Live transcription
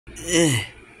Eh,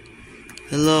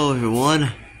 Hello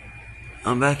everyone,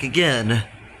 I'm back again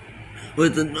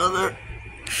with another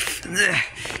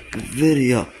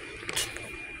video.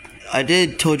 I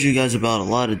told you guys about a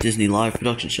lot of Disney live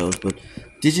production shows, but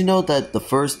did you know that the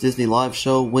first Disney live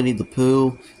show, Winnie the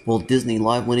Pooh, Disney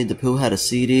Live Winnie the Pooh, had a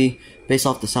CD based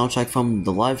off the soundtrack from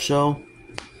the live show?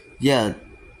 Yeah,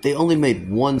 they only made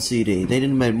one CD, they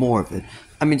didn't make more of it.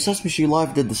 I mean, Sesame Street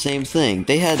Live did the same thing.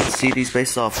 They had CDs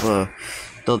based off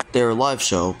their live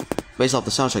show, based off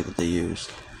the soundtrack that they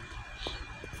used.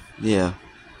 Yeah.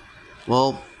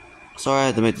 Well, sorry I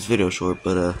had to make this video short,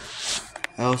 but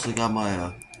I also got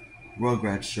my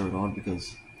Rugrats shirt on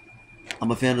because I'm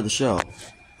a fan of the show.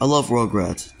 I love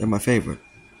Rugrats. They're my favorite.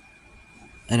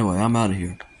 Anyway, I'm out of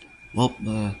here. Well,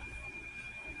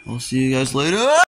 I'll see you guys later.